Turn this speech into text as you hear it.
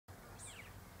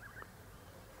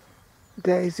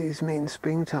Daisies mean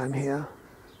springtime here.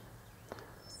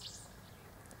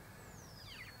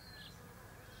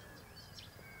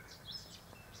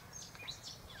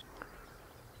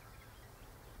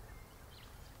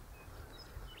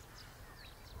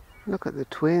 Look at the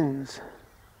twins.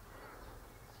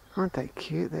 Aren't they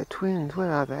cute? They're twins.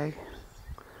 Where are they?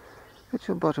 Get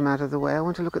your bottom out of the way. I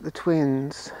want to look at the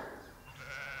twins.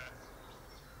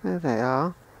 There they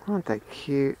are. Aren't they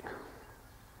cute?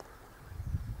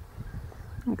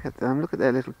 Look at them. Look at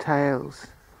their little tails.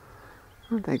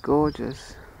 Aren't they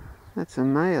gorgeous? That's a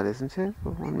male, isn't it?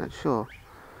 Oh, I'm not sure.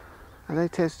 Are they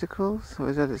testicles? Or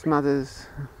is that its mother's...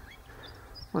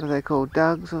 What are they called?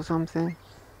 Dugs or something?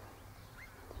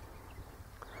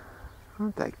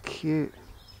 Aren't they cute?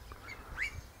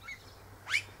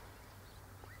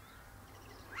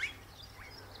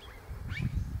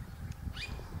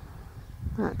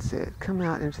 That's it. Come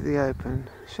out into the open.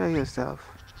 Show yourself.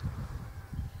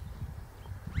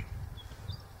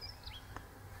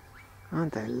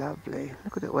 Aren't they lovely?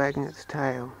 Look at it wagging its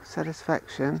tail.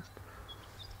 Satisfaction.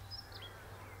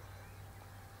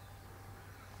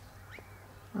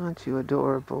 Aren't you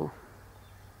adorable?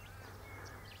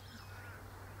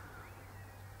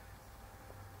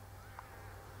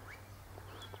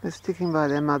 They're sticking by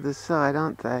their mother's side,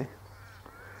 aren't they?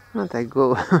 Aren't they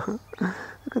good?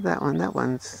 Look at that one. That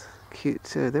one's cute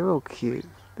too. They're all cute.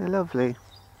 They're lovely.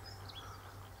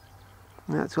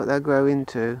 And that's what they'll grow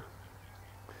into.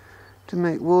 To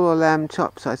make wool or lamb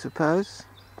chops, I suppose.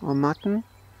 Or mutton.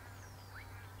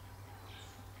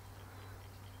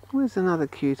 Where's another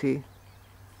cutie?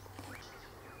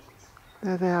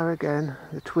 There they are again,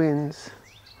 the twins.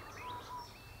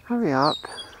 Hurry up.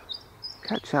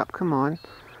 Catch up, come on.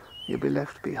 You'll be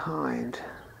left behind.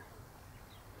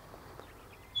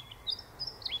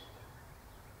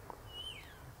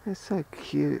 They're so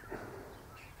cute.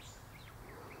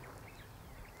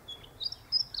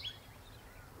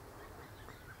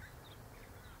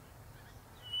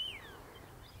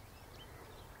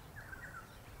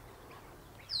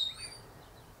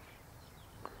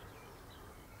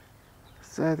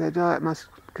 So their diet must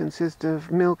consist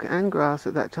of milk and grass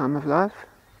at that time of life.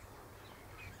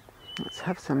 Let's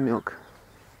have some milk.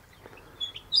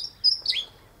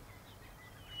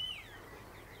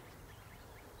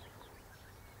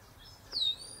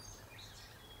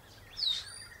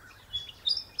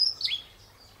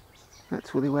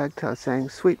 That's Woolly Wagtail saying,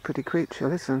 "Sweet pretty creature,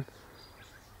 listen."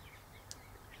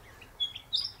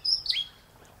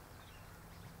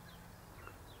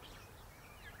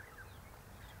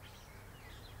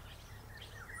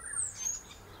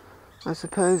 I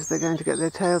suppose they're going to get their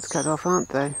tails cut off, aren't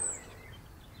they?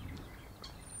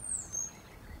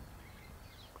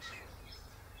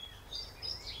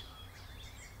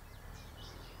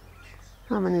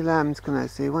 How many lambs can I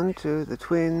see? 1, 2, the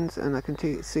twins, and I can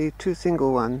see 2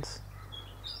 single ones.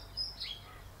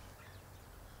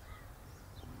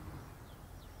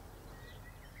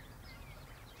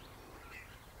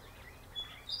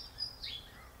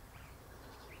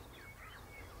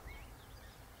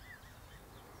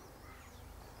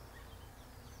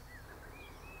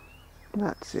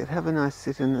 That's it. Have a nice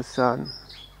sit in the sun.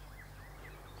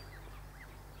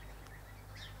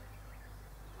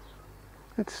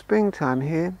 It's springtime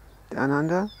here, down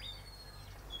under.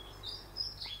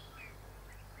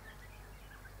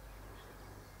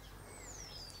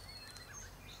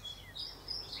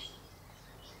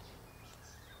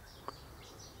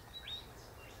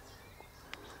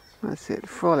 That's it.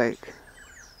 Frolic.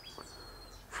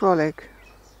 Frolic.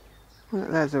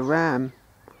 Look, there's a ram.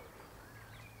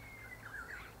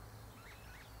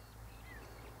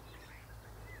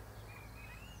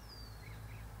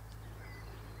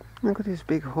 Look at his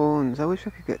big horns. I wish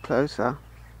I could get closer.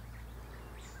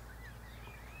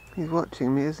 He's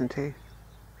watching me, isn't he?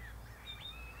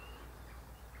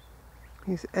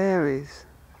 He's Aries.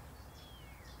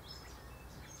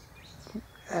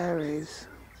 Aries.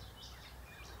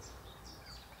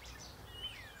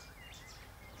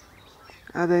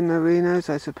 Are they merinos?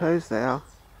 I suppose they are.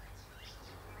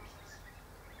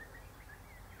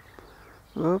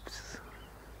 Oops.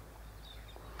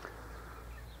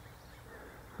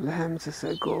 Lambs are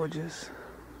so gorgeous.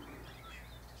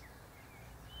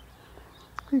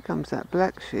 Here comes that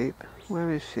black sheep.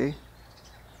 Where is she?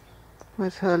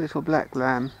 Where's her little black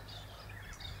lamb?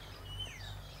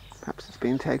 Perhaps it's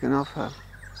been taken off her.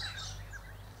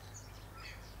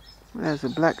 There's a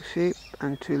black sheep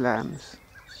and 2 lambs.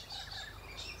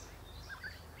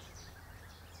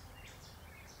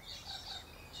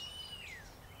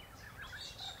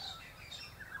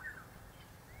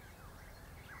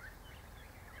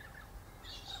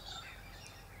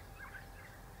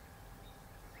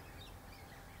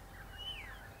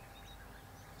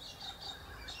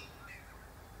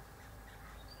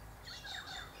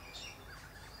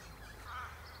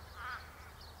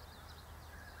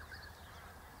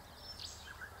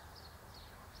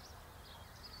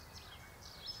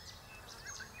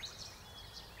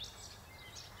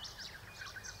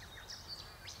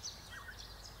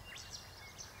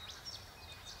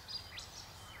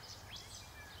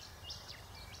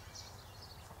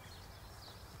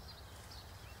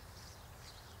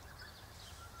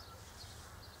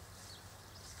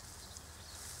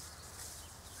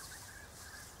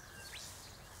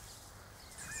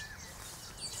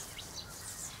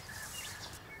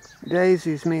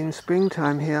 Daisies mean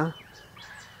springtime here.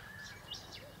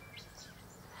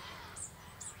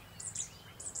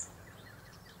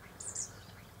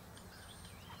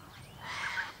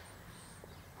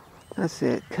 That's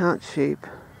it, count sheep.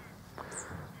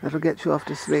 That'll get you off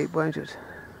to sleep, won't it?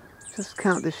 Just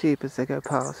count the sheep as they go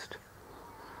past.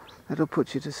 That'll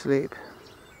put you to sleep.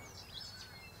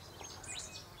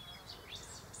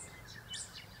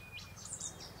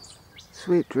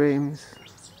 Sweet dreams.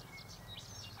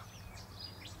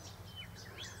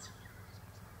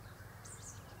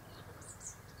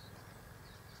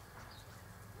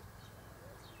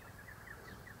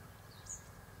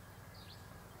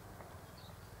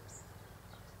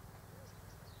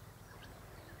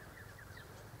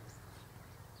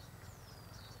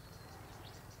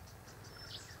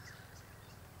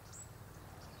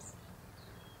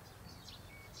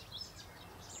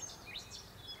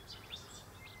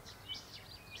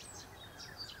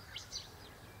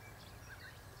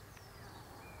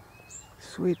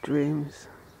 Sweet dreams.